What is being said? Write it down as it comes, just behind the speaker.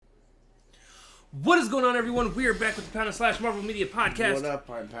What is going on, everyone? We are back with the Pound and Slash Marvel Media Podcast. What up,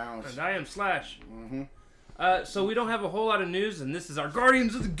 Pounds? And I am Slash. Mm-hmm. So we don't have a whole lot of news, and this is our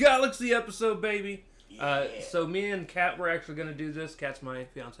Guardians of the Galaxy episode, baby. Yeah. So me and Kat were actually going to do this. Kat's my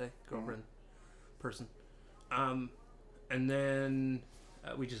fiance, girlfriend, person. And then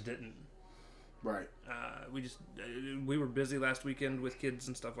we just didn't. Right. We were busy last weekend with kids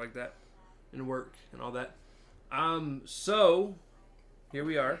and stuff like that, and work and all that. So here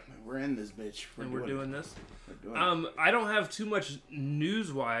we are. We're in this bitch. We're doing this. We're doing it. I don't have too much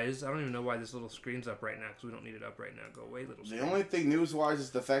news-wise. I don't even know why this little screen's up right now, because we don't need it up right now. Go away, little screen. The only thing news-wise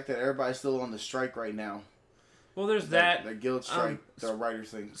is the fact that everybody's still on the strike right now. Well, there's that. The guild strike, the writers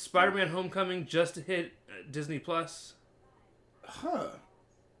thing. Spider-Man Homecoming just hit Disney Plus. Huh.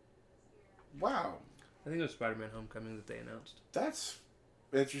 Wow. I think it was Spider-Man Homecoming that they announced. That's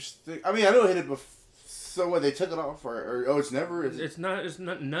interesting. I mean, I know it hit it before. So what, they took it off? Or it's never? It's not.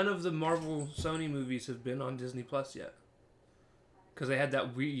 None of the Marvel Sony movies have been on Disney Plus yet. Because they had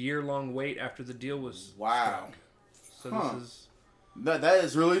that year-long wait after the deal was wow. struck. So this is... That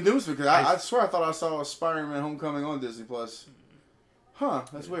is really news, because I swear I thought I saw Spider-Man Homecoming on Disney Plus. Huh,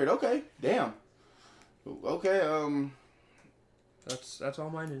 that's weird. Okay, damn. Okay, That's all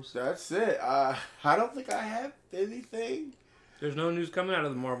my news. that's it. I don't think I have anything. There's no news coming out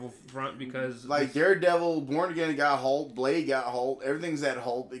of the Marvel front because... Like, Daredevil, Born Again got halt, Blade got halt, everything's at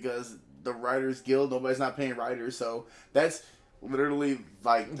halt because the Writers Guild, nobody's not paying writers, so that's literally,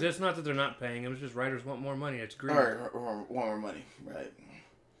 like... It's not that they're not paying them, it's just writers want more money. It's greedy. Or want more money, right.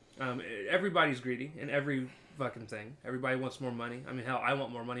 Everybody's greedy in every fucking thing. Everybody wants more money. I mean, hell, I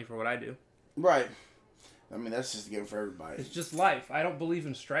want more money for what I do. Right. I mean, that's just a given for everybody. It's just life. I don't believe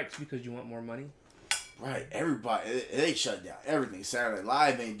in strikes because you want more money. Right, everybody, they shut down everything. Saturday Night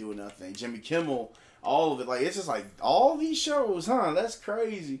Live ain't doing nothing. Jimmy Kimmel, all of it. Like, it's just like, all these shows, huh? That's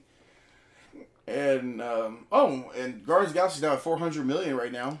crazy. And, and Guardians of the Galaxy's now at $400 million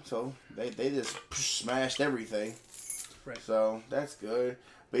right now. So, they just smashed everything. Right. So, that's good.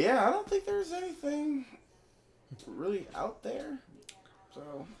 But yeah, I don't think there's anything really out there.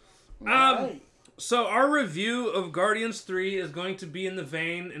 So, alright. So our review of Guardians 3 is going to be in the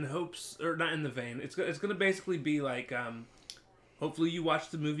vein in hopes, or not in the vein. It's going to basically be like, hopefully you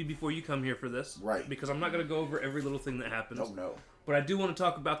watch the movie before you come here for this. Right. Because I'm not going to go over every little thing that happens. Oh, no. But I do want to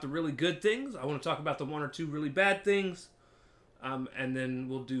talk about the really good things. I want to talk about the one or two really bad things. And then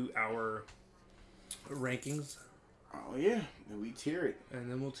we'll do our rankings. Oh, yeah. And we tier it. And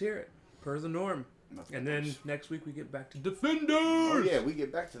then we'll tier it, per the norm. Nothing and then worse. next week we get back to Defenders! Oh, yeah, we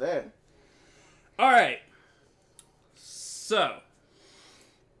get back to that. All right. So,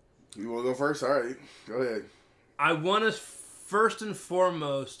 You want to go first? All right. Go ahead. I want to first and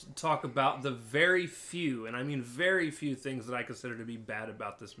foremost talk about the very few, and I mean very few things that I consider to be bad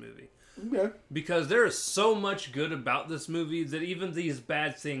about this movie. Okay. Because there is so much good about this movie that even these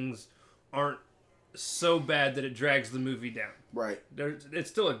bad things aren't so bad that it drags the movie down. Right. It's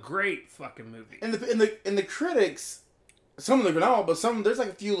still a great fucking movie. And the critics, some of them are not, but there's like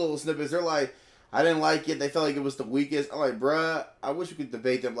a few little snippets. They're like, I didn't like it. They felt like it was the weakest. I'm like, bruh, I wish we could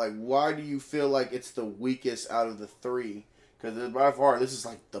debate them. Like, why do you feel like it's the weakest out of the three? Because by far, this is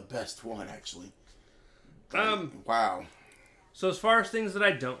like the best one, actually. Wow. So as far as things that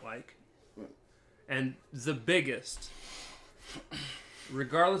I don't like, and the biggest,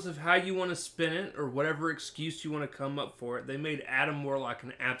 regardless of how you want to spin it or whatever excuse you want to come up for it, they made Adam Warlock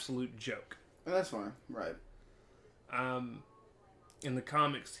an absolute joke. And that's fine, right? In the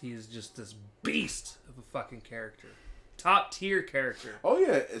comics, he's just this beast of a fucking character. Top tier character. Oh,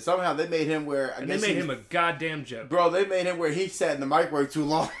 yeah. And somehow they made him where... They made him a goddamn joke. Bro, they made him where he sat in the microwave too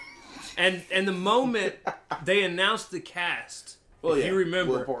long. And the moment they announced the cast, if you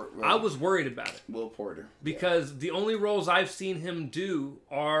remember, I was worried about it. Will Porter. Because the only roles I've seen him do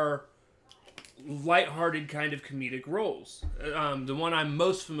are lighthearted kind of comedic roles. The one I'm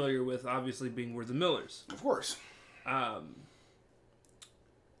most familiar with, obviously, being We're the Millers. Of course.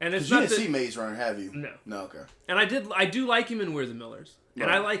 And it's you not didn't that, see Maze Runner, have you? No. No, okay. And I do like him in We're the Millers. And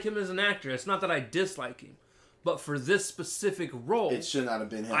Right. I like him as an actor. It's not that I dislike him. But for this specific role, It should not have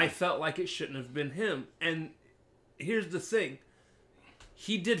been him. I felt like it shouldn't have been him. And here's the thing.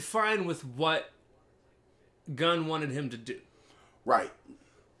 He did fine with what Gunn wanted him to do. Right.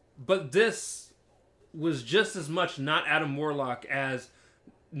 But this was just as much not Adam Warlock as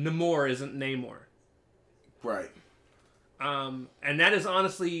Namor isn't Namor. Right. And that has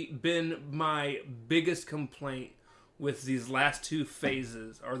honestly been my biggest complaint with these last two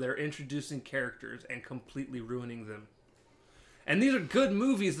phases, are they're introducing characters and completely ruining them. And these are good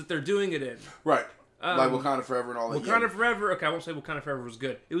movies that they're doing it in. Right. Like Wakanda Forever and all that. Wakanda Forever, okay, I won't say Wakanda Forever was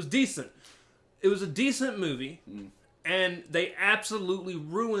good. It was decent. it was a decent movie, and they absolutely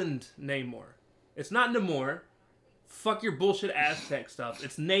ruined Namor. It's not Namor. Fuck your bullshit Aztec stuff.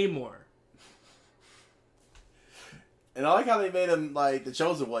 It's Namor. And I like how they made him like the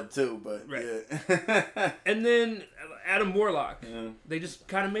chosen one too, but Right. yeah. And then Adam Warlock. Yeah. They just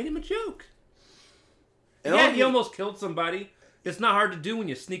kind of made him a joke. And Yeah, all- he almost killed somebody. It's not hard to do when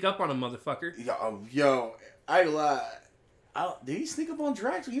you sneak up on a motherfucker. Yo, I lie. Did he sneak up on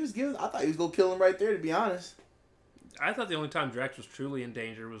Drax when he was giving? I thought he was gonna kill him right there. To be honest, I thought the only time Drax was truly in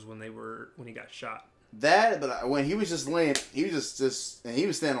danger was when he got shot. but when he was just laying, he was just and he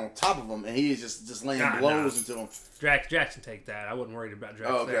was standing on top of him, and he was just laying blows into him. Drax can take that. I wasn't worried about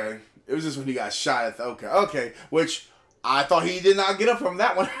Drax. Okay, there. it was just when he got shot. Okay, which I thought he did not get up from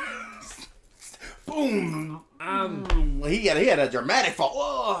that one. Boom. He had a dramatic fall.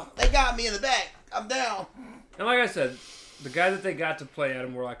 Oh, they got me in the back. I'm down. And like I said, the guy that they got to play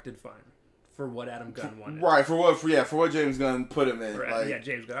Adam Warlock did fine for what Adam Gunn wanted. Right, for what James Gunn put him in.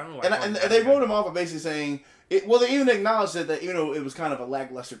 James Gunn. I don't know why. And they wrote him off by basically saying, well, they even acknowledged that even though it was kind of a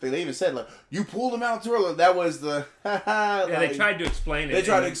lackluster thing, they even said, like, you pulled him out too early. That was the, they tried to explain it. They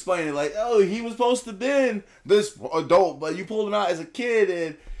tried to explain it, like, oh, he was supposed to be this adult, but you pulled him out as a kid,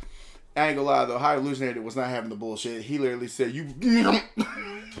 and I ain't gonna lie, though, High Hallucinator was not having the bullshit. He literally said, he didn't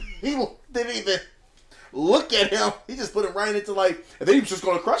even look at him. He just put him right into, like, and then he was just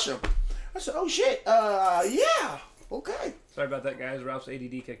gonna crush him. I said, oh, shit, yeah, okay. Sorry about that, guys. Ralph's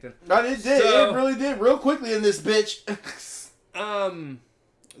ADD kicked in. No, it did. It really did. Real quickly in this bitch.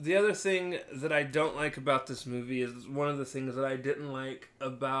 The other thing that I don't like about this movie is one of the things that I didn't like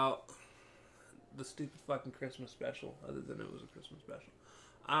about the stupid fucking Christmas special, other than it was a Christmas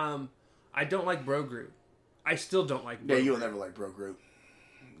special. I don't like Bro Groot. I still don't like Bro Yeah, you'll Groot. never like Bro Groot.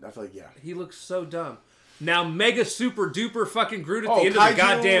 I feel like, yeah. He looks so dumb. Now, mega super duper fucking Groot at the end of the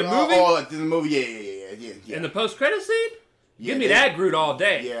goddamn movie? At the movie, yeah. In the post-credit scene? Yeah, Give me that Groot all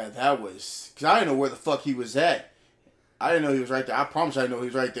day. Yeah, that was... Because I didn't know where the fuck he was at. I didn't know he was right there. I promise I didn't know he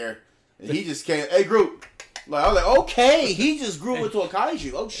was right there. And he just came, hey, Groot. Like, I was like, okay, he just grew into a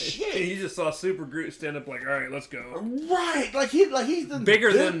kaiju. Oh, shit. He just saw Super Groot stand up like, all right, let's go. Right. He's the...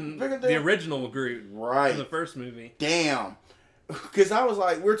 Bigger than the original Groot. Right. In the first movie. Damn. Because I was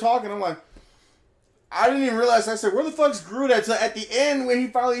like, we're talking, I'm like, I didn't even realize. I said, where the fuck's Groot at? So at the end, when he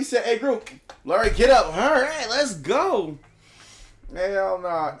finally said, hey, Groot, Larry, get up. All right, let's go. Hell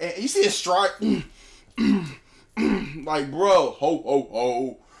nah. And you see his stride. Like, bro, ho, ho,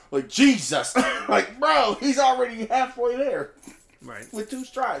 ho. Like, Jesus. Like, bro, he's already halfway there. Right. With 2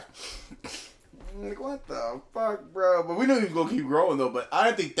 strides. Like, what the fuck, bro? But we knew he was going to keep growing, though. But I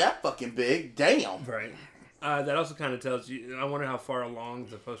didn't think that fucking big. Damn. Right. That also kind of tells you, I wonder how far along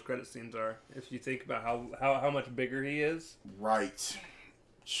the post-credit scenes are. If you think about how much bigger he is. Right.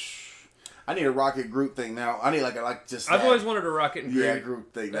 I need a Rocket Groot thing now. I need like just. I've always wanted a Rocket and Groot. Yeah,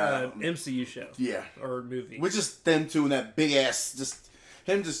 Groot thing now. MCU show. Yeah. Or movie. Which is them two and that big ass, just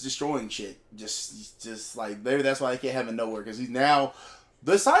him just destroying shit. Just like maybe that's why they can't have him nowhere because he's now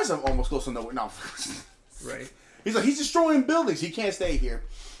the size of almost close to nowhere. No. Right. He's destroying buildings. He can't stay here.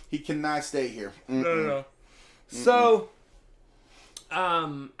 He cannot stay here. No. So,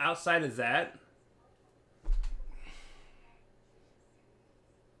 outside of that,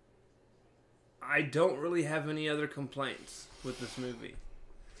 I don't really have any other complaints with this movie.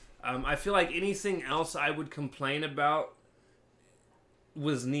 I feel like anything else I would complain about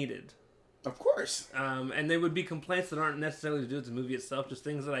was needed. Of course. And they would be complaints that aren't necessarily to do with the movie itself, just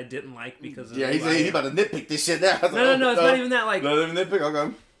things that I didn't like because of he's about to nitpick this shit now. No, it's not even that. Like, not even nitpick.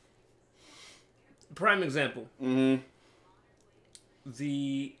 Okay. Prime example. Mm-hmm.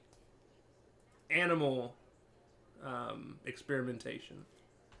 The animal experimentation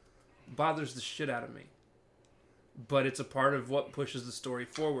bothers the shit out of me. But it's a part of what pushes the story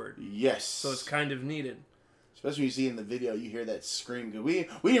forward. Yes. So it's kind of needed. Especially when you see in the video, you hear that scream. Cause we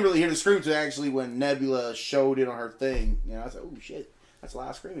didn't really hear the scream until actually when Nebula showed it on her thing. You know, I said, oh shit, that's a lot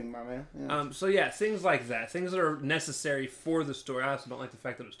of screaming, my man. Yeah. So yeah, things like that. Things that are necessary for the story. I also don't like the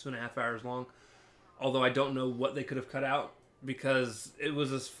fact that it was 2.5 hours long. Although I don't know what they could have cut out. Because it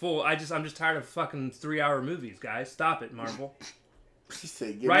was as full. I'm just tired of fucking 3-hour movies, guys. Stop it, Marvel. He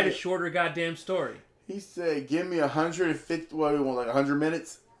said, write a shorter goddamn story. He said, "Give me 150. What do you want? Like 100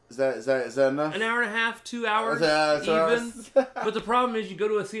 minutes? Is that enough? An hour and a half, 2 hours, even. But the problem is, you go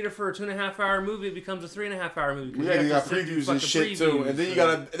to a theater for a 2.5 hour movie, it becomes a 3.5 hour movie. Yeah, you got previews and shit too, and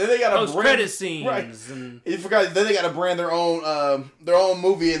then they gotta post credit scenes. Right. And you forgot. Then they gotta brand their own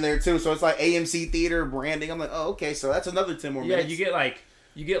movie in there too. So it's like AMC theater branding. I'm like, oh, okay, so that's another 10 more minutes. Yeah, you get like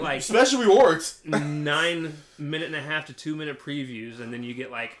You get like special rewards. 9.5 to 2 minute previews, and then you get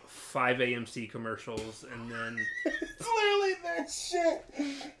like 5 AMC commercials, and then it's literally that shit.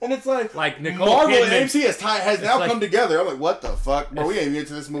 And it's like Nicole Marvel Kidman, and AMC has now like, come together. I'm like, what the fuck? Bro, we ain't even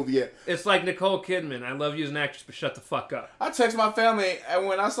into this movie yet. It's like Nicole Kidman. I love you as an actress, but shut the fuck up. I text my family, and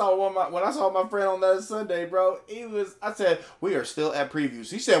when I saw my friend on that Sunday, bro, I said, we are still at previews.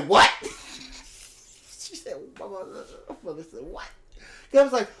 He said, what? She said, mother said, what? I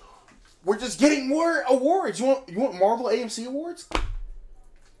was like, we're just getting more awards. You want Marvel AMC awards?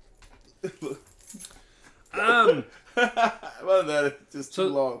 Well, that is just too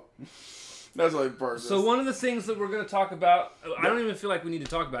long. That's what part. So one of the things that we're going to talk about, I don't even feel like we need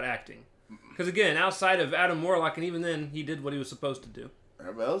to talk about acting, because again, outside of Adam Warlock, and even then, he did what he was supposed to do.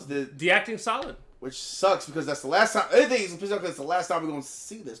 Everybody else did. The acting's solid. Which sucks because that's the last time. Anything is because it's the last time we're gonna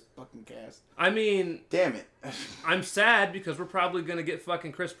see this fucking cast. I mean, damn it. I'm sad because we're probably gonna get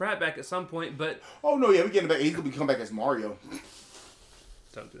fucking Chris Pratt back at some point, but oh no, yeah, we're getting back. He's gonna come back as Mario.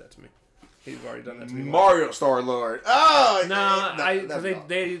 Don't do that to me. He's already done that to me. Mario Star-Lord. Oh no,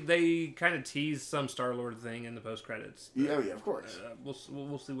 they kind of teased some Star-Lord thing in the post credits. Yeah, of course.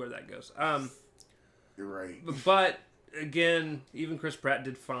 We'll see where that goes. You're right. But again, even Chris Pratt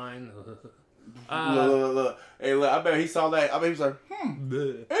did fine. Look. Hey, look, I bet he saw that. I bet he was like,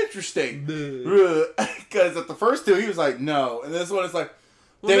 interesting. Because at the first two, he was like, no. And this one is like,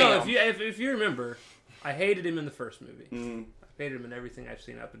 damn. Well, no, if you remember, I hated him in the first movie. Mm. I hated him in everything I've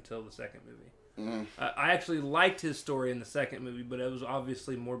seen up until the second movie. Mm. I actually liked his story in the second movie, but it was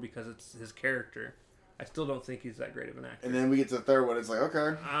obviously more because it's his character. I still don't think he's that great of an actor. And then we get to the third one, it's like,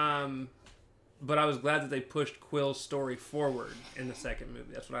 okay. But I was glad that they pushed Quill's story forward in the second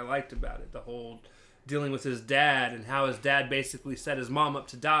movie. That's what I liked about it. The whole dealing with his dad and how his dad basically set his mom up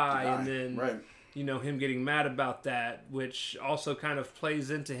to die. And then, him getting mad about that, which also kind of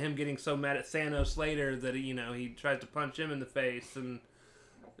plays into him getting so mad at Thanos later that, he tries to punch him in the face. And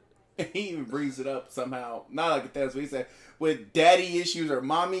he even brings it up somehow. Not like Thanos, but he said, with daddy issues or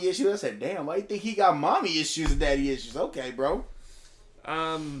mommy issues. I said, damn, why do you think he got mommy issues and daddy issues? Okay, bro.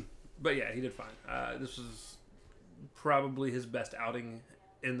 But yeah, he did fine. This was probably his best outing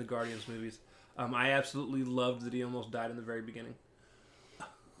in the Guardians movies. I absolutely loved that he almost died in the very beginning.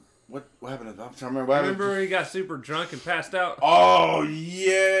 What happened? I'm trying to remember. What happened? Remember he got super drunk and passed out? Oh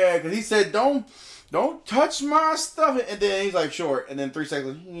yeah, because he said, "Don't touch my stuff," and then he's like, "Sure." And then 3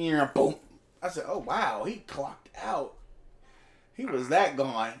 seconds, boom. I said, "Oh wow, he clocked out. He was that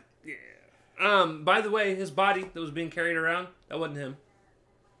gone." Yeah. By the way, his body that was being carried around, that wasn't him.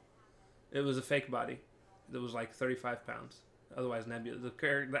 It was a fake body that was like 35 pounds. Otherwise, Nebula, the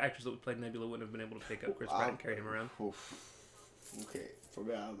actress that played Nebula, wouldn't have been able to pick up Chris Pratt and carry him around. Okay,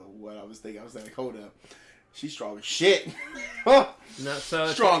 forgot what I was thinking. I was like, hold up. She's strong as shit.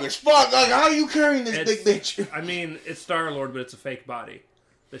 Strong as fuck. Like, how are you carrying this big bitch? I mean, it's Star-Lord, but it's a fake body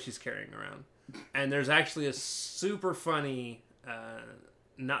that she's carrying around. And there's actually a super funny,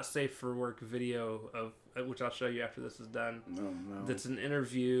 not safe for work video of which I'll show you after this is done. No. That's an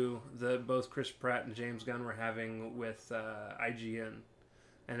interview that both Chris Pratt and James Gunn were having with IGN.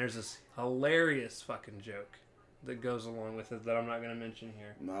 And there's this hilarious fucking joke that goes along with it that I'm not going to mention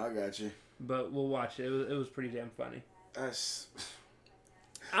here. No, I got you. But we'll watch it. It was pretty damn funny. That's...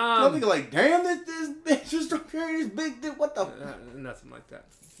 I'm thinking like, damn, this bitch is carrying this big dick. What the... nothing like that.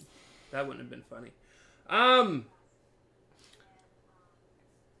 That wouldn't have been funny.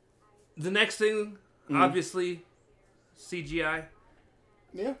 The next thing... Obviously, CGI.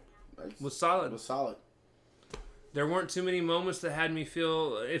 Yeah, was solid. It was solid. There weren't too many moments that had me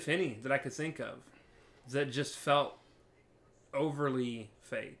feel, if any, that I could think of, that just felt overly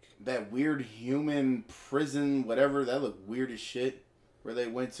fake. That weird human prison, whatever, that looked weird as shit. Where they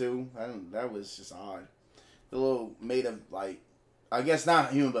went to, that was just odd. The little made of like, I guess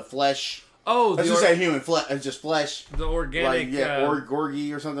not human, but flesh. Oh, let's just say human flesh. It's just flesh. The organic,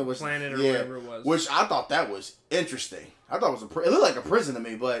 Gorgie or something. Planet or whatever it was. Which I thought that was interesting. I thought it looked like a prison to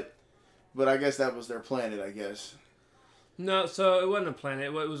me, but I guess that was their planet. I guess. No, so it wasn't a planet.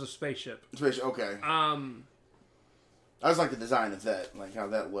 It was a spaceship. Spaceship. Okay. I just like the design of that, like how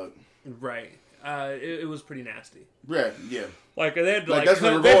that looked. Right. It was pretty nasty. Yeah. Like they had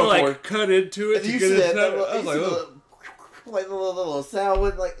to cut into it to get it. I was like, oh. Like the little sound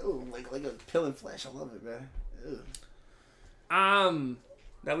with like a peeling flesh. I love it, man. Ew.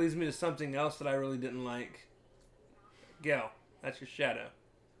 That leads me to something else that I really didn't like. Gal, that's your shadow.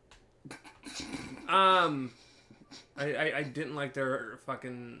 I didn't like their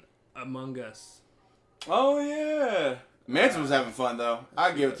fucking Among Us. Oh yeah, Mantis was having fun though.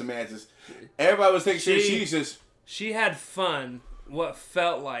 I give it to Mantis. Everybody was taking shit. She had fun, what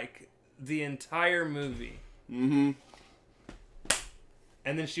felt like the entire movie. Mm-hmm.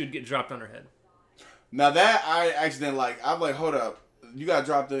 And then she would get dropped on her head. Now that I actually didn't like. I'm like, hold up, you got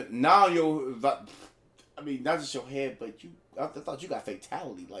dropped it. Now I mean, not just your head, but I thought you got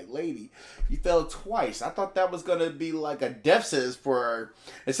fatality. Like, lady, you fell twice. I thought that was gonna be like a death sentence for her,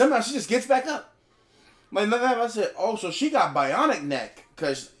 and somehow she just gets back up. Like, I said, oh, so she got bionic neck,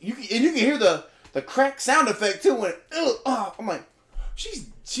 cause you can hear the crack sound effect too. When I'm like,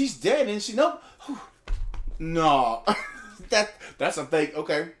 she's dead, and she nope. No. That's a fake.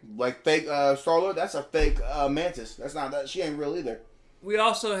 Okay, like fake Star-Lord. That's a fake Mantis. That's not that. She ain't real either. We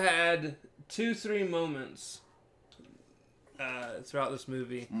also had 2-3 moments throughout this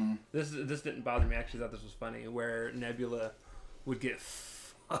movie. This didn't bother me. I actually thought this was funny, where Nebula would get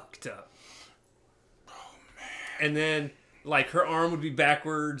fucked up. Oh man! And then like her arm would be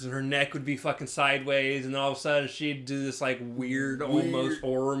backwards and her neck would be fucking sideways, and all of a sudden she'd do this like weird almost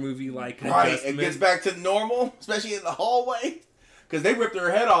horror movie like right. It gets back to normal, especially in the hallway, because they ripped her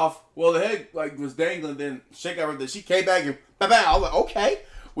head off. Well, the head like was dangling, then shake out. Then she came back and bam. I was like, okay,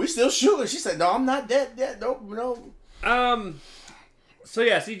 we still shooting. She said, no, I'm not dead yet. No. So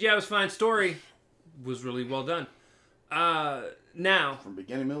yeah, CGI was fine. Story was really well done. Now from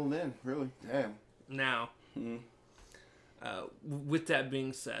beginning, middle, and end, really. Damn. Now. With that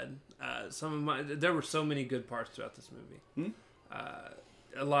being said, there were so many good parts throughout this movie.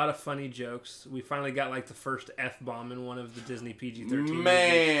 A lot of funny jokes. We finally got like the first F-bomb in one of the Disney PG-13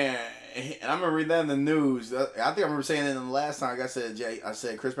 Man, movies. I remember reading that in the news. I think I remember saying it in the last time I said, Jay. I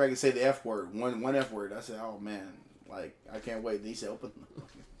said Chris Pratt can say the F word, one F word. I said, oh man, like I can't wait. And he said, open.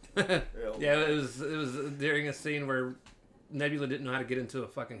 Yeah, it was during a scene where Nebula didn't know how to get into a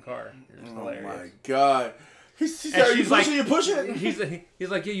fucking car. It was hilarious. My god. He's like, you pushing? You pushing? He's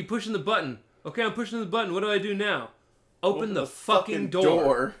like, yeah, you pushing the button. Okay, I'm pushing the button. What do I do now? Open the fucking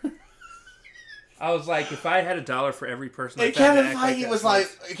door. I was like, if I had $1 for every person, Kevin Feige was like,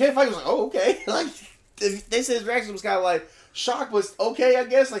 oh okay. Like they said his reaction was kind of like shock was okay, I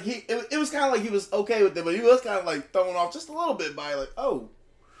guess. Like it was kind of like he was okay with it, but he was kind of like thrown off just a little bit by like, oh,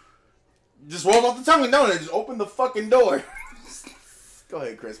 just rolled off the tongue and don't just open the fucking door. Go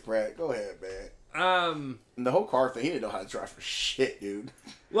ahead, Chris Pratt. Go ahead, man. And the whole car thing, he didn't know how to drive for shit, dude.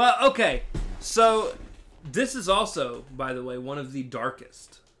 Well, okay. So, this is also, by the way, one of the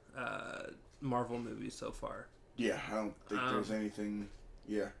darkest Marvel movies so far. Yeah, I don't think there's anything...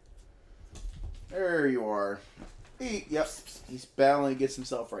 Yeah. There you are. He's battling against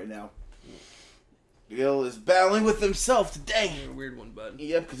himself right now. Gil is battling with himself today. You're a weird one, bud.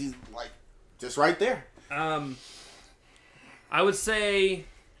 Yep, because he's, like, just right there. I would say...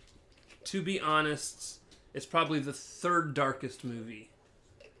 To be honest, it's probably the third darkest movie.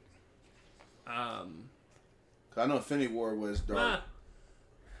 I know Infinity War was dark.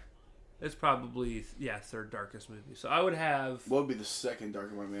 It's probably, third darkest movie. So I would have... What would be the second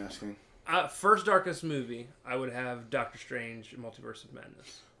darkest, I'm asking? First darkest movie, I would have Doctor Strange, Multiverse of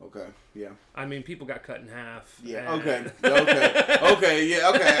Madness. Okay, yeah. I mean, people got cut in half. Yeah, okay.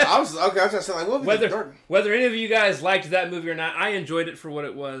 I was just saying, like, what would be dark? Whether any of you guys liked that movie or not, I enjoyed it for what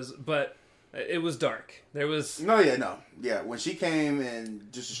it was, but it was dark. There was... No. When she came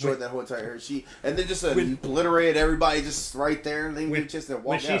and just destroyed that whole entire... And then just obliterated everybody just right there, and then just walked out.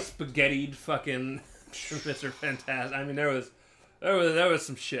 When she spaghettied fucking Mr. Fantastic, I mean, there was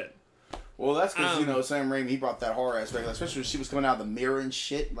some shit. Well, that's because, Sam Raimi, he brought that horror aspect, especially when she was coming out of the mirror and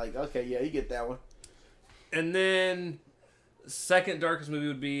shit. Like, okay, yeah, you get that one. And then, second darkest movie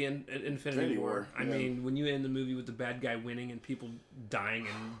would be Infinity War. I mean, when you end the movie with the bad guy winning and people dying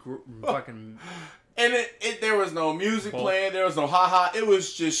and fucking... And there was no music playing, there was no ha-ha, it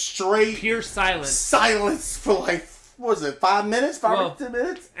was just straight... Pure silence. Silence for like, what was it, 5 minutes? 5 or 10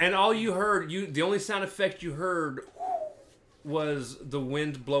 minutes? And all you heard, the only sound effect you heard... was the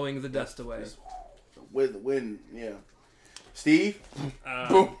wind blowing the dust away. With the wind, yeah. Steve?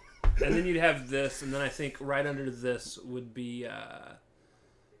 Boom. And then you'd have this, and then I think right under this would be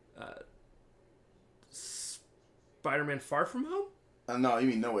Spider-Man Far From Home? No, you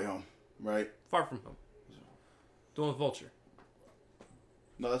mean No Way Home, right? Far From Home. The one with Vulture.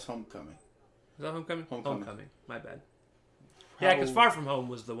 No, that's Homecoming. Is that Homecoming? Homecoming. My bad. Yeah, because Far From Home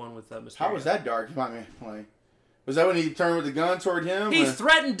was the one with Mysterio. How was that dark? Like... Was that when he turned with the gun toward him? He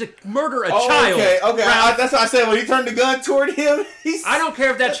threatened to murder a child. Okay. That's what I said. When he turned the gun toward him, I don't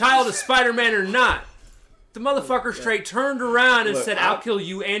care if that child is Spider-Man or not. The motherfucker straight turned around and said, I'll kill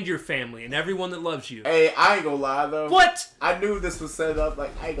you and your family and everyone that loves you. Hey, I ain't gonna lie, though. What? I knew this was set up.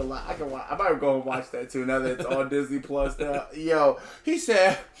 Like, I ain't gonna lie. I might go and watch that, too, now that it's on Disney Plus. Yo, he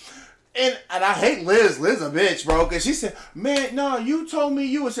said... And I hate Liz. Liz a bitch, bro. Because she said, man, no, you told me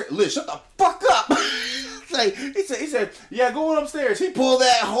you was here. Liz, shut the fuck up. Like, he said, yeah, go on upstairs. He pulled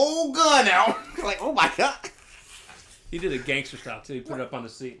that whole gun out. Like, oh my God. He did a gangster style too. He put it up on the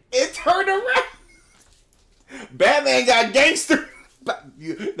seat. It turned around. Batman got gangster.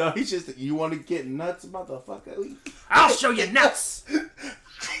 No, he's just, you want to get nuts, motherfucker? I'll show you nuts.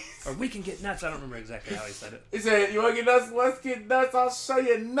 Or we can get nuts. I don't remember exactly how he said it. He said, you want to get nuts? Let's get nuts. I'll show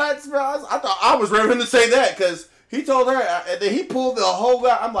you nuts, bro. I thought I was ready for him to say that because he told her, and then he pulled the whole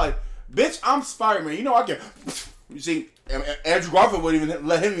guy. I'm like, bitch, I'm Spider-Man. You know I can. You see, Andrew Garfield wouldn't even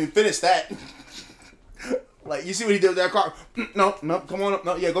let him even finish that. Like, you see what he did with that car? No, come on up.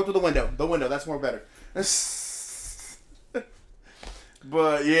 No, yeah, go through the window. The window, that's more better.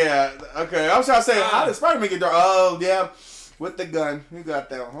 But, yeah, okay. I was trying to say, how did Spider-Man get dark? Oh, yeah, with the gun. You got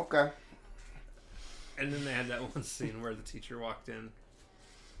that one. Okay. And then they had that one scene where the teacher walked in.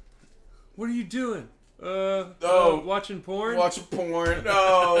 What are you doing? Watching porn? Watching porn.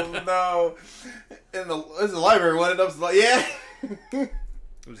 No. In the library, one of them's like, yeah. It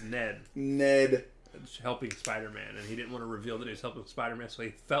was Ned. Helping Spider-Man, and he didn't want to reveal that he was helping Spider-Man, so he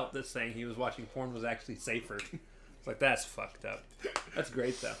felt that saying he was watching porn was actually safer. It's like, that's fucked up. That's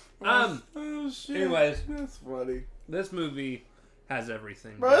great, though. Oh, shit. Anyways. That's funny. This movie has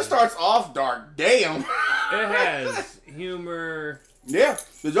everything. Bro, it starts off dark. Damn. It has humor. Yeah.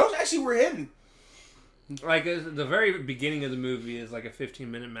 The jokes actually were hidden. Like, the very beginning of the movie is like a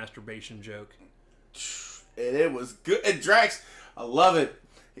 15-minute masturbation joke. And it was good. And Drax, I love it.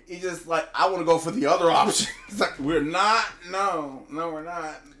 He's just like, I want to go for the other option. It's like, we're not. No, we're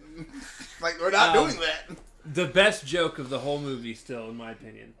not. Like, we're not doing that. The best joke of the whole movie, still, in my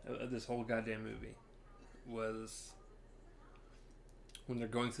opinion, of this whole goddamn movie, was when they're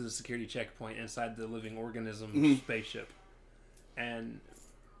going through the security checkpoint inside the living organism spaceship. And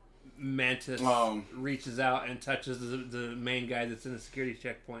Mantis reaches out and touches the main guy that's in the security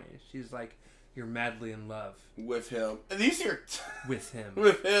checkpoint. And she's like, you're madly in love. With him. And these are... With him.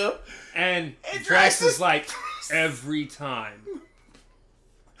 With him. And Drax is like, every time.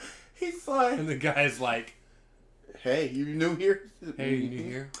 He's like... And the guy's like... Hey, you new here? Hey, you new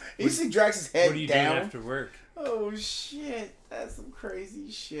here? You see Drax's head down? What are you doing after work? Oh, shit. That's some crazy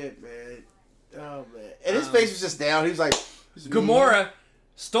shit, man. Oh, man. And his face was just down. He was like... Gamora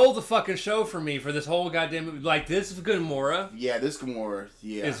stole the fucking show from me for this whole goddamn movie. Like, this Gamora... Yeah, this Gamora,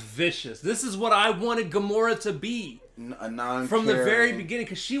 is vicious. This is what I wanted Gamora to be. A non from the very beginning,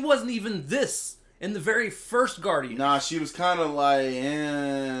 because she wasn't even this in the very first Guardian. Nah, she was kind of like...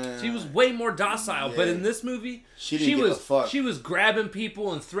 She was way more docile, but in this movie... She didn't give a fuck. She was grabbing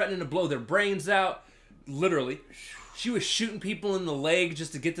people and threatening to blow their brains out. Literally. She was shooting people in the leg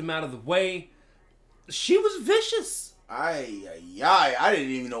just to get them out of the way. She was vicious. I didn't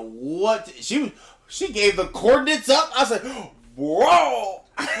even know what she gave the coordinates up. I was like, whoa.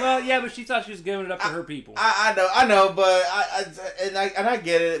 Well, yeah, but she thought she was giving it up to her people. I know, but I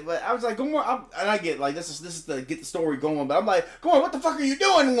get it. But I was like, go on, and I get like this is to get the story going. But I'm like, go on, what the fuck are you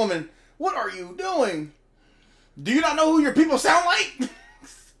doing, woman? What are you doing? Do you not know who your people sound like?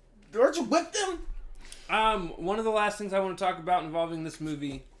 Aren't you with them? One of the last things I want to talk about involving this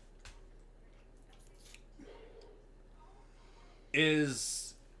movie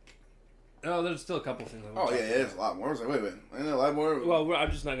is... Oh, there's still a couple things I want to talk about. There's a lot more. I was like, wait a minute. Ain't there a lot more? Well,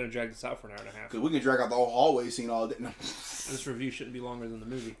 I'm just not going to drag this out for an hour and a half. Because we can drag out the whole hallway scene all day. No. This review shouldn't be longer than the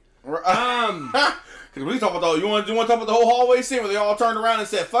movie. Because we talk about you want to talk about the whole hallway scene where they all turned around and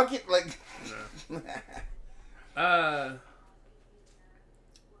said, fuck it? Like... No.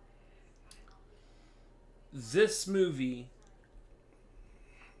 This movie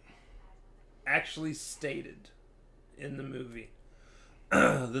actually stated in the movie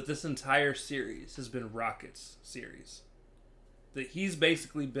that this entire series has been Rocket's series. That he's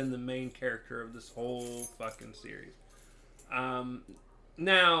basically been the main character of this whole fucking series.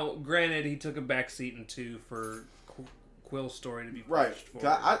 Now, granted, he took a backseat in 2 for Quill's story to be pushed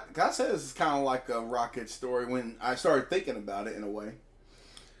forward. God said this is kind of like a Rocket story when I started thinking about it in a way.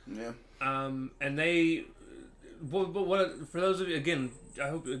 Yeah. And they... But what for those of you, again, I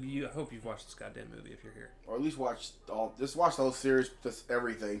hope you've watched this goddamn movie if you're here, or at least watch the whole series, just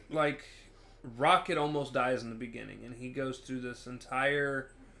everything. Like, Rocket almost dies in the beginning, and he goes through this entire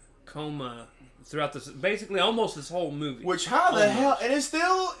coma throughout this, basically almost this whole movie. Which how the hell? And it's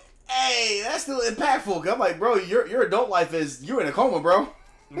still, that's still impactful. 'Cause I'm like, bro, your adult life is you're in a coma, bro.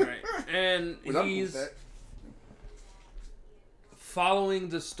 Right, and he's following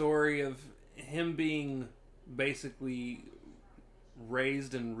the story of him being basically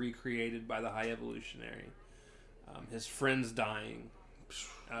raised and recreated by the High Evolutionary. His friends dying.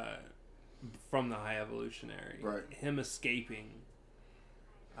 from the High Evolutionary. Right. Him escaping.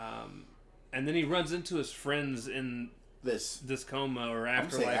 And then he runs into his friends in this coma or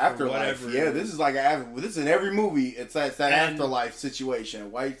afterlife, or whatever. Yeah, this is like this is in every movie. It's that afterlife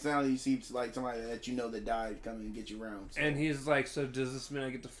situation. White Sound, you see like somebody that you know that died coming and get you around. So. And he's like, "So does this mean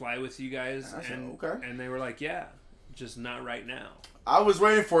I get to fly with you guys?" I said, okay. And they were like, "Yeah, just not right now." I was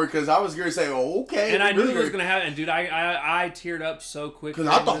waiting for it because I was going to say, "Oh, okay." And I knew it was going to happen. And dude, I teared up so quick because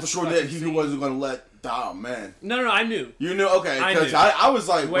I thought for sure that he wasn't going to let. Oh man. No, I knew. You knew, okay? Because I was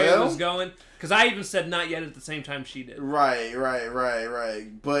like, the way it was going. Because I even said not yet at the same time she did. Right.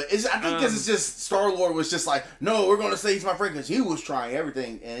 But I think this is just Star-Lord was just like, no, we're going to say he's my friend because he was trying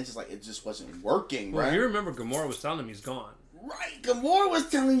everything, and it's just like it just wasn't working. Well, right? You remember Gamora was telling him he's gone. Right, Gamora was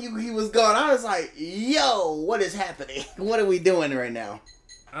telling you he was gone. I was like, yo, what is happening? What are we doing right now?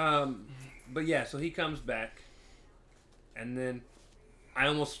 But yeah, so he comes back, and then I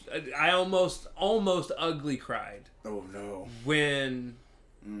almost ugly cried. Oh no! When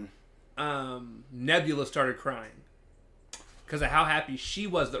Nebula started crying because of how happy she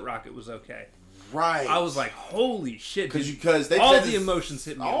was that Rocket was okay. Right. I was like, holy shit! Because all the emotions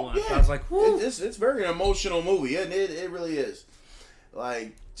hit me at once. Yeah. I was like, whoo. It's very an emotional movie, and it really is.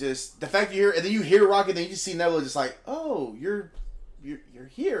 Like just the fact you hear Rocket, then you just see Nebula, just like, oh, you're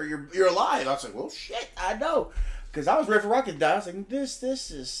here, you're alive. I was like, well, shit, I know. Because I was ready for Rocket to die. I was like,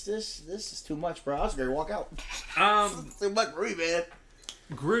 this is too much, bro. I was ready to walk out. Too much for me, man.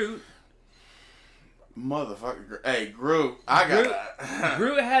 Groot. Motherfucker. Hey, Groot.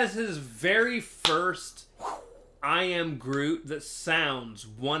 Groot has his very first I Am Groot that sounds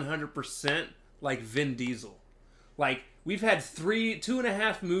 100% like Vin Diesel. Like, we've had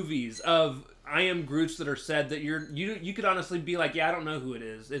 2.5 movies of I Am Groots that are said that you could honestly be like, yeah, I don't know who it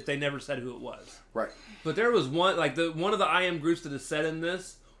is if they never said who it was. Right. But there was one of the I Am Groots that is said in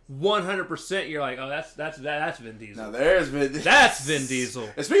this 100%. You're like, oh, that's Vin Diesel. Now there's Vin Diesel. That's Vin Diesel.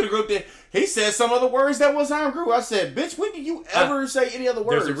 And speaking of Groot, he said some other words that was I Am Groot. I said, bitch, when did you ever say any other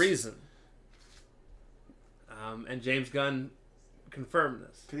words? There's a reason. And James Gunn confirmed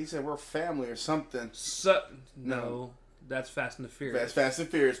this. Because he said we're family or something. No. That's Fast and the Furious. That's Fast and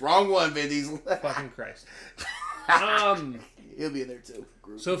Furious. Wrong one, Vin Diesel. Fucking Christ. He'll be in there too.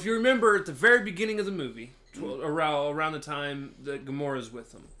 Groot. So if you remember at the very beginning of the movie, around the time that Gamora's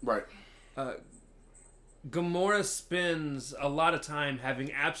with him, right? Gamora spends a lot of time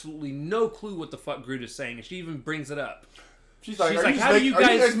having absolutely no clue what the fuck Groot is saying, and she even brings it up. She's like, "How are you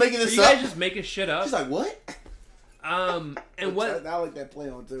guys making this up? Are you guys just making shit up?" She's like, "What?" And what? I like that play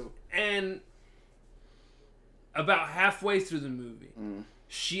on too. And about halfway through the movie,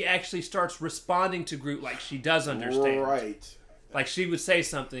 she actually starts responding to Groot like she does understand. Right. Like she would say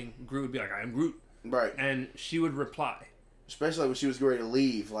something, Groot would be like, "I am Groot." Right. And she would reply. Especially when she was ready to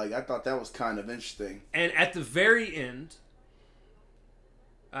leave. Like, I thought that was kind of interesting. And at the very end,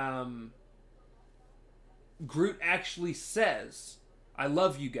 Groot actually says, "I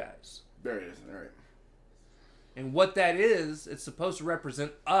love you guys." There it is. All right. And what that is, it's supposed to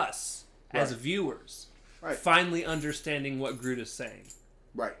represent us as viewers. Right. Finally understanding what Groot is saying.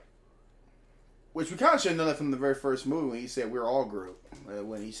 Right. Which we kind of should have known that from the very first movie when he said we're all Groot.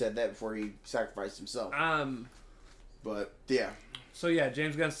 When he said that before he sacrificed himself. But, yeah. So, yeah,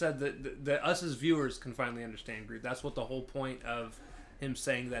 James Gunn said that us as viewers can finally understand Groot. That's what the whole point of him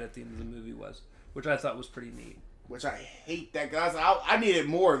saying that at the end of the movie was. Which I thought was pretty neat. Which I hate that, guys. I needed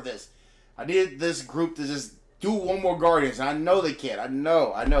more of this. I needed this group to just do one more Guardians. And I know they can't. I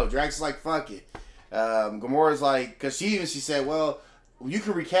know. Drax is like, fuck it. Gamora's like, because she said, well, you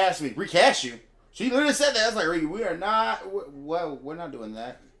can recast me. Recast you? She literally said that. I was like, we are not, we're not doing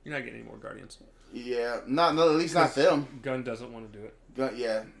that. You're not getting any more Guardians. Yeah, at least not them. Gunn doesn't want to do it.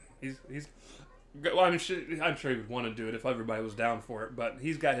 Yeah. He's well, I'm sure he would want to do it if everybody was down for it, but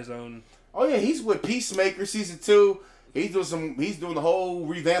he's got his own. Oh yeah, he's with Peacemaker season 2. He's doing the whole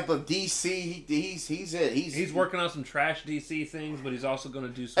revamp of DC. He's it. He's working on some trash DC things, but he's also going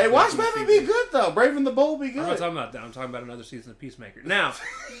to do some. Hey, watch Batman be good though. Brave and the Bold be good. I'm not talking about that. I'm talking about another season of Peacemaker. Now,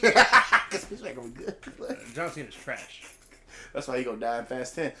 because Peacemaker was good. John Cena's trash. That's why he gonna die in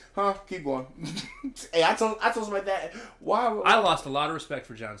Fast 10. Huh? Keep going. Hey, I told somebody that. Why? I lost a lot of respect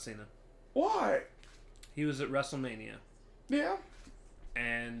for John Cena. Why? He was at WrestleMania. Yeah.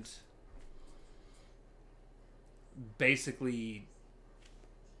 And basically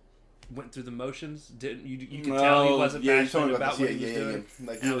went through the motions. Didn't you could tell he wasn't passionate about what he was doing.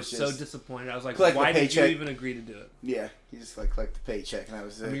 Like, I was so disappointed. I was like, why did you even agree to do it? Yeah, he just collect the paycheck, and that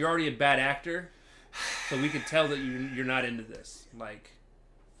was it. I mean, you're already a bad actor, so we could tell that you're not into this. Like,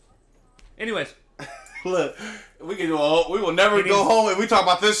 anyways, Look, we can do we will never go home and we talk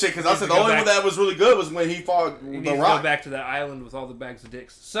about this shit because I said the only one that was really good was when he fought The Rock. Go back to that island with all the bags of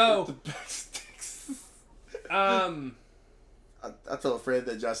dicks. So, I told a friend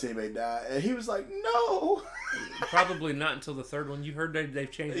that John Cena may die, and he was like, "No." Probably not until the third one. You heard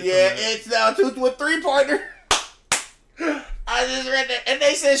they've changed it. Yeah, it's now 2 with 3 partner. I just read that, and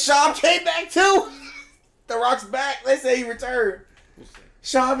they said Shaw came back too. The Rock's back. They say he returned. We'll see.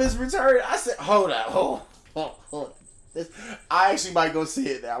 Shaw is returned. I said, hold up. I actually might go see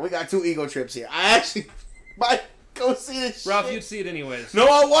it now. We got 2 ego trips here. I actually might go see this Ralph, shit. you'd see it anyways. No,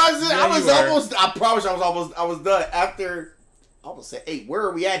 I wasn't. Yeah, I was you were. almost. I promise I was done after. I almost said 8. Where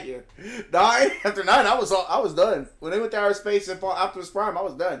are we at here? 9. After 9, I was done. When they went to outer space and Optimus Prime, I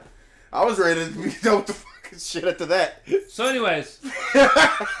was done. I was ready to be done with the fucking shit after that. So, anyways,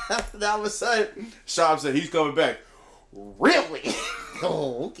 All of a sudden, Shaw said he's coming back. Really?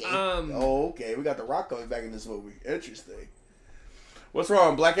 Oh, okay. Okay. We got The Rock coming back in this movie. Interesting. What's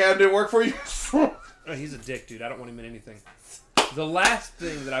wrong? Black Adam didn't work for you? oh, he's a dick, dude. I don't want him in anything. The last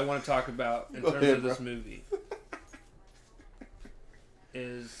thing that I want to talk about in terms of this movie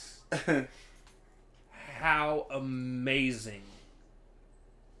is how amazing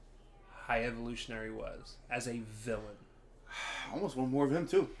High Evolutionary was as a villain. I almost want more of him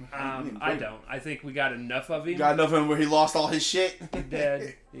too. I don't. I think we got enough of him. Got enough of him where he lost all his shit. He's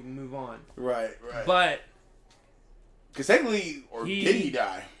dead. You can move on. Right. But because technically, did he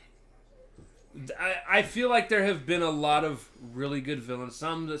die? I feel like there have been a lot of really good villains.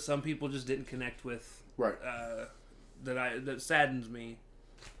 Some that some people just didn't connect with. Right. That saddens me.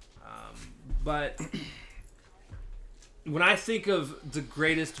 But when I think of the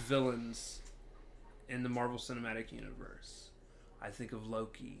greatest villains in the Marvel Cinematic Universe, I think of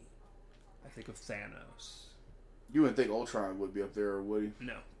Loki. I think of Thanos. You wouldn't think Ultron would be up there, would he?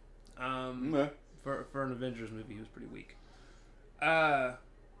 No. Okay. For an Avengers movie, he was pretty weak. What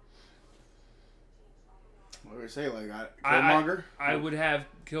would you say? Like Killmonger? I would have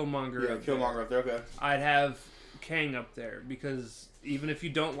Killmonger. Yeah, Killmonger up there. Okay. I'd have Kang up there because even if you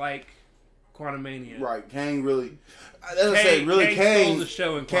don't like Quantumania, Right, Kang really. Kang stole the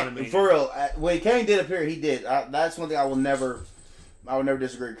show in Quantumania. For real, when Kang did appear, he did. That's one thing I would never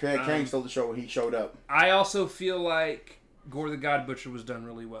disagree. Kang stole the show when he showed up. I also feel like Gore the God Butcher was done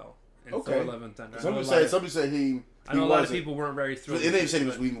really well in Thor: Love and Thunder. Somebody said he. I know a lot of people weren't very thrilled. They didn't say he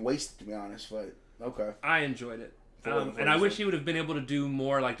was even wasted, to be honest. But okay, I enjoyed it, and I wish he would have been able to do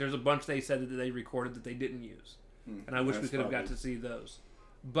more. Like, there's a bunch they said that they recorded that they didn't use, and I wish we could have got to see those.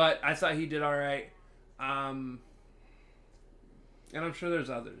 But I thought he did all right, and I'm sure there's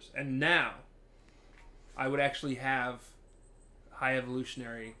others. And now, I would actually have High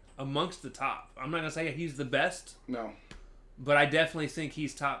Evolutionary amongst the top. I'm not gonna say he's the best. No, but I definitely think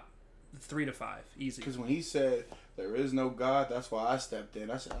he's top 3 to 5, easy. Because when he said there is no God, that's why I stepped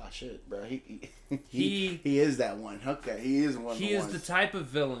in. I said, "Oh shit, bro, he is that one." Okay, he is one. He is the type of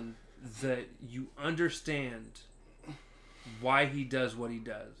villain that you understand why he does what he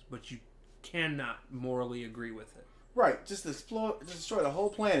does, but you cannot morally agree with it. Right, just destroy the whole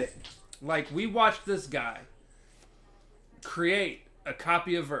planet. Like, we watched this guy create a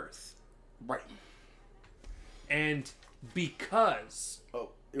copy of Earth. Right. And because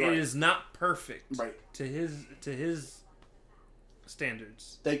it is not perfect to his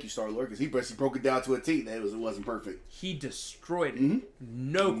standards. Thank you, Star-Lord, because he basically broke it down to a T that it wasn't perfect. He destroyed it.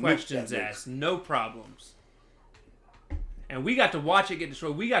 No questions asked, no problems. And we got to watch it get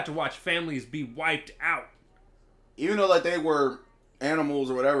destroyed. We got to watch families be wiped out. Even though like they were animals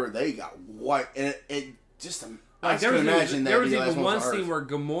or whatever, they got wiped. And it just I can imagine that. There was even one scene where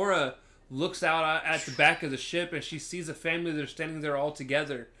Gamora looks out at the back of the ship and she sees a family that are standing there all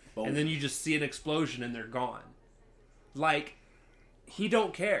together. Boom. And then you just see an explosion and they're gone. Like, he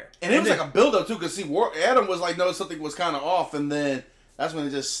don't care. And it was like a build-up too, because Adam was like, no, something was kind of off, and then that's when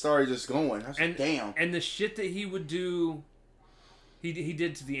it just started just going. I was like, damn. And the shit that he would do, he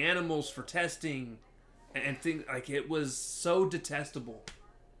did to the animals for testing, and things like it was so detestable.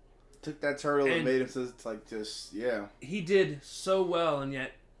 Took that turtle and made him like just He did so well, and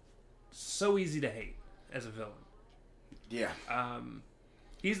yet so easy to hate as a villain. Yeah.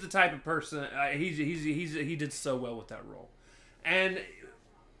 He's the type of person. He did so well with that role, and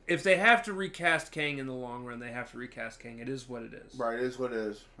if they have to recast Kang in the long run, they have to recast Kang. It is what it is. Right, it is what it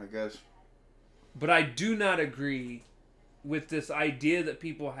is, I guess. But I do not agree with this idea that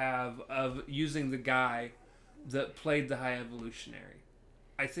people have of using the guy that played the High Evolutionary.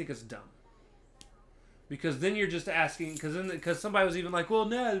 I think it's dumb. Because then you're just asking, because somebody was even like, well,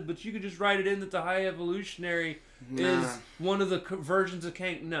 no, but you could just write it in that the High Evolutionary is one of the versions of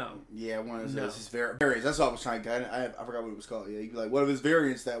Kang. No. Yeah, one of his variants. That's what I was trying to get. I forgot what it was called. Yeah, you'd be like, one of his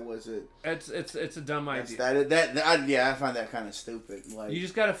variants that was it. It's a dumb idea. I find that kind of stupid. Like, you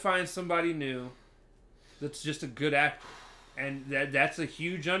just got to find somebody new that's just a good actor. And that's a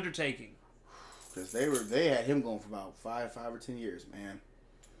huge undertaking. Because they had him going for about 5 or 10 years, man.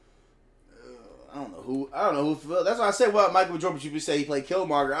 I don't know who. That's why I said, well, Michael Jordan, you would say he played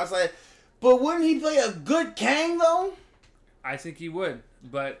Killmonger. I was like, but wouldn't he play a good Kang though? I think he would,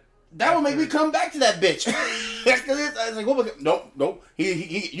 but that would make me come back to that bitch. I was like, nope.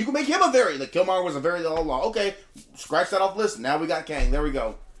 You can make him a variant. Like Killmonger was a variant all along. Okay, scratch that off the list. Now we got Kang. There we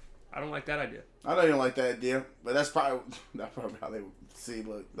go. I don't like that idea. I know you don't like that idea, but that's probably how they would see.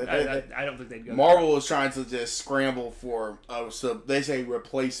 Look, I don't think they'd go. Marvel is trying to just scramble for they say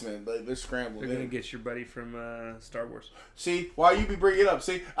replacement, but they're scrambling. They're gonna get your buddy from Star Wars. See, why you be bringing it up?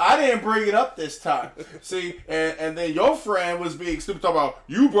 See, I didn't bring it up this time. See, and then your friend was being stupid talking about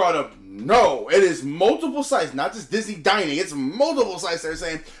you brought up. No, it is multiple sites, not just Disney Dining. It's multiple sites. They're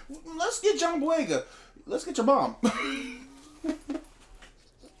saying, let's get John Boyega. Let's get your mom.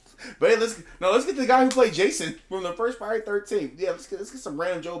 But hey, let's get the guy who played Jason from the first Friday 13th. Yeah, let's get some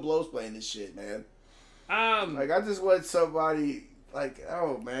random Joe Blows playing this shit, man. Like I just want somebody like,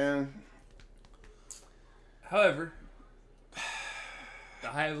 oh man. However, the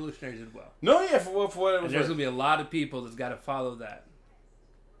High Evolutionary did well. No, yeah, for what it was. And there's gonna be a lot of people that's got to follow that,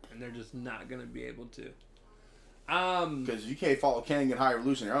 and they're just not gonna be able to. Because you can't follow Kang and High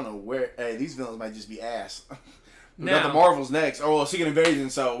Evolutionary. I don't know where. Hey, these villains might just be ass. We got the Marvels next. Oh, well, Secret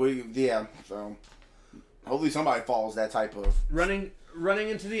Invasion. So So hopefully somebody follows that type of running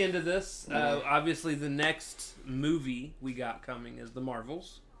into the end of this. Obviously, the next movie we got coming is the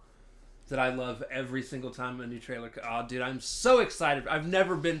Marvels. That I love every single time a new trailer. Oh, dude, I'm so excited. I've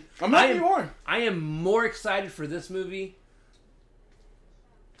never been. I'm not anymore. I am more excited for this movie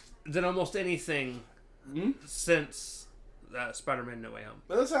than almost anything since Spider-Man: No Way Home.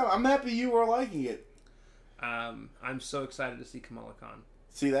 But I'm happy you are liking it. I'm so excited to see Kamala Khan.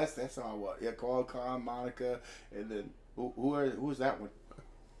 See, that's how I was. Yeah, Kamala Khan, Monica, and then who's that one?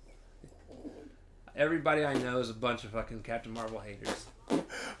 Everybody I know is a bunch of fucking Captain Marvel haters.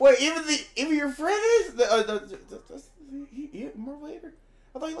 Wait, even your friend is he Marvel hater?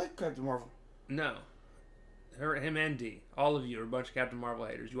 I thought you liked Captain Marvel. No, him and D, all of you are a bunch of Captain Marvel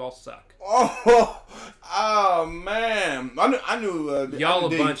haters. You all suck. Oh man, I knew y'all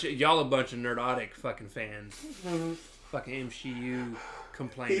a bunch of nerdotic fucking fans. Fucking MCU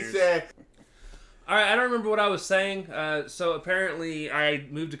complainers. He said. All right, I don't remember what I was saying. So apparently, I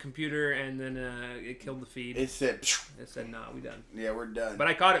moved a computer and then it killed the feed. It said, "Nah, we done." Yeah, we're done. But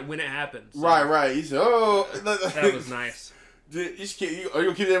I caught it when it happened. So right. He said, "Oh, that was nice." Are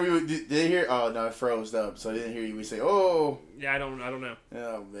you keep that? Did they hear? Oh no, it froze up, so I didn't hear you. We say, "Oh." Yeah, I don't know.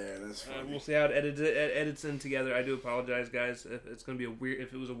 Oh man, that's funny. We'll see how it edits in together. I do apologize, guys. If it's gonna be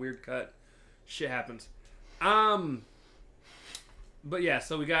if it was a weird cut, shit happens. But yeah,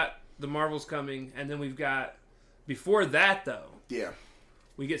 so we got the Marvels coming, and then we've got before that though. Yeah.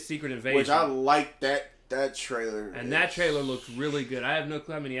 We get Secret Invasion, which I like that trailer, and that trailer looks really good. I have no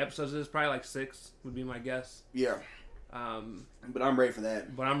clue how many episodes it is. Probably like 6 would be my guess. Yeah. But I'm ready for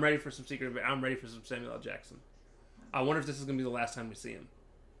that. But I'm ready for some I'm ready for some Samuel L. Jackson. I wonder if this is gonna be the last time we see him.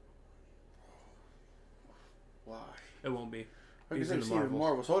 Why? It won't be. He's in the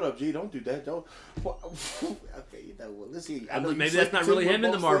Marvels. Hold up, G. Don't do that. Don't. Okay, you know what? Let's see. Maybe that's not really him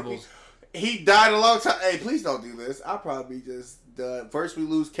in the Marvels. He died a long time. Hey, please don't do this. I'll probably just first we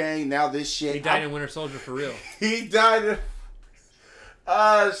lose Kang. Now this shit. He died in Winter Soldier for real. He died.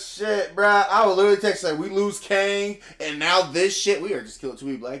 Shit, bruh. I would literally text like, we lose Kang, and now this shit. We are just killing too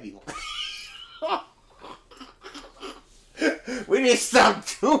many black people. We need to stop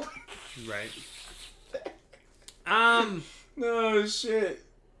doing. Right. No shit.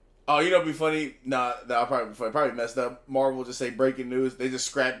 Oh, you know what'd be funny? Nah, I'll probably be funny. Probably messed up. Marvel just say breaking news. They just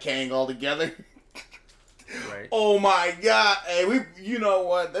scrap Kang altogether. Right. Oh my god. Hey, you know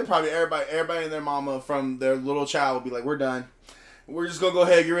what? They probably everybody and their mama from their little child will be like, we're done. We're just gonna go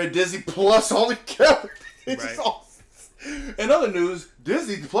ahead and get rid of Disney Plus altogether. Right. In other news,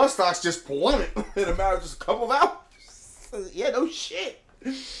 Disney Plus stocks just plummet in a matter of just a couple of hours. Yeah, no shit.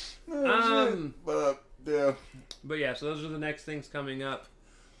 No shit. But yeah. But yeah, so those are the next things coming up.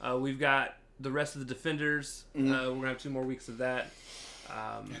 We've got the rest of the Defenders. We're gonna have 2 more weeks of that.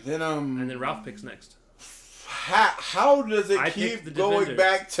 And then Ralph picks next. How does it keep going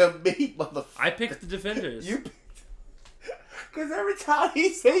back to me, motherfucker? I picked the Defenders. Because every time he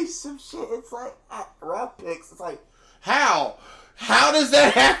says some shit, it's like, Ralph picks. It's like, how? How does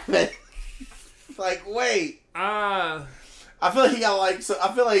that happen? Like, wait. I feel like he got like, so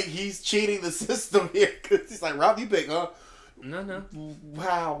I feel like he's cheating the system here. Because he's like, Ralph, you pick, huh? No.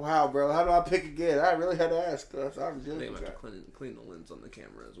 Wow, bro. How do I pick again? I really had to ask. I'm I think I'm have to clean the lens on the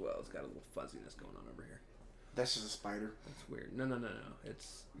camera as well. It's got a little fuzziness going on over here. That's just a spider. That's weird. No.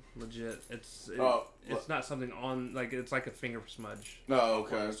 It's legit. It's it's not something on, like, it's like a finger smudge. Oh,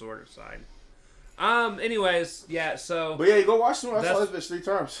 okay. On the sort of side. Anyways, yeah, so... But yeah, you go watch it. I saw this bitch 3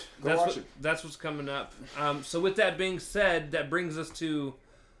 times. Go watch it. That's what's coming up. So with that being said, that brings us to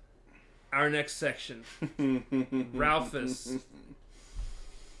our next section. Ralphus.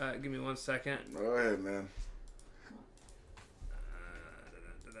 Give me 1 second. Go ahead, man.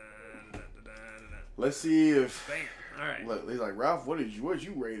 Let's see if... Bam. All right. Look, he's like, Ralph, what did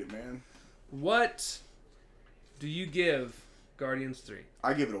you rate it, man? What do you give Guardians 3?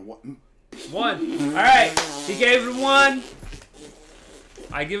 I give it a 1. 1. All right. He gave it a 1.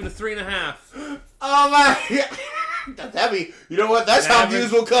 I give it a 3.5. Oh my God. That'd be, you know what? That's how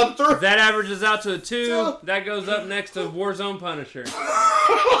views will come through. That averages out to a 2. That goes up next to Warzone Punisher.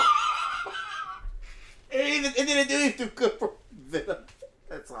 It didn't do anything good for Venom.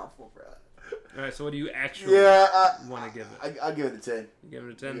 That's awful, bro. All right, so what do you actually want to give it? I give it a 10. You give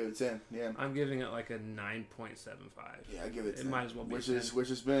it a 10? I give it a 10, yeah. I'm giving it like a 9.75. Yeah, I give it a 10. It might as well be which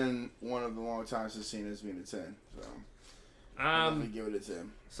has been one of the long times since seen as being a 10. So, I'm going to give it a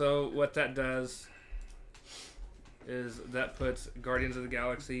 10. So what that does is that puts Guardians of the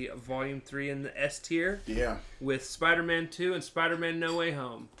Galaxy Volume 3 in the S tier. Yeah. With Spider-Man 2 and Spider-Man No Way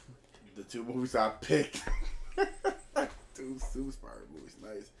Home. The 2 movies I picked. two Spider movies,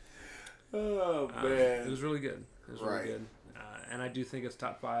 nice. Oh man, it was really good. It was really good, and I do think it's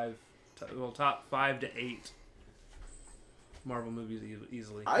top 5 to 8 Marvel movies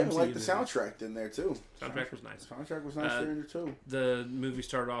easily. I even like the soundtrack in there too. Soundtrack was nice. Soundtrack was nice in there too. The movie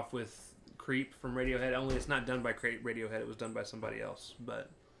started off with "Creep" from Radiohead. Only it's not done by Radiohead. It was done by somebody else, but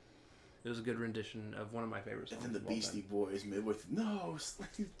it was a good rendition of one of my favorite songs. And then the Beastie Boys made with "No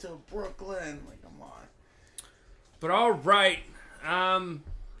Sleep to Brooklyn." Like, come on. But all right.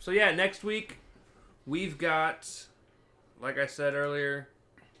 So yeah, next week we've got, like I said earlier,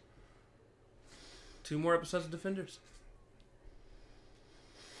 2 more episodes of Defenders.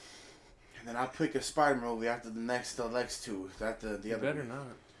 And then I'll pick a Spider-Man movie after the next 2. After the other. Better not.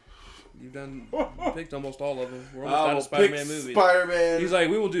 You picked almost all of them. We're almost out of Spider-Man movies. Spider-Man. He's like,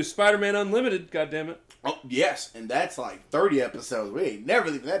 we will do Spider-Man Unlimited. God damn it. Oh yes, and that's like 30 episodes. We ain't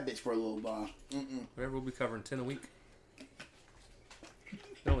never leaving that bitch for a little while. Whatever, we'll be covering 10 a week.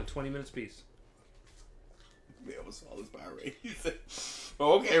 They're only 20 minutes apiece. Be able to swallow this Spider-Man.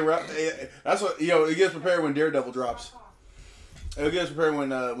 Oh, okay, that's what it gets prepared when Daredevil drops. It'll get us prepared when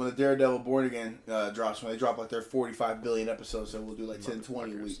the Daredevil Born Again drops. When they drop like their 45 billion episodes, so we'll do like 10,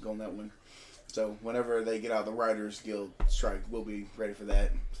 20 a week on that one. So whenever they get out of the Writers Guild strike, we'll be ready for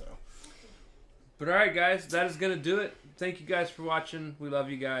that. So. But all right, guys, that is gonna do it. Thank you guys for watching. We love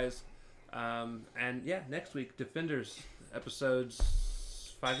you guys. And yeah, next week, Defenders episodes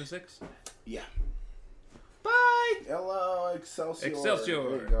 5 and 6. Yeah. Bye. Hello, Excelsior. Excelsior.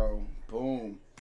 There you go. Boom.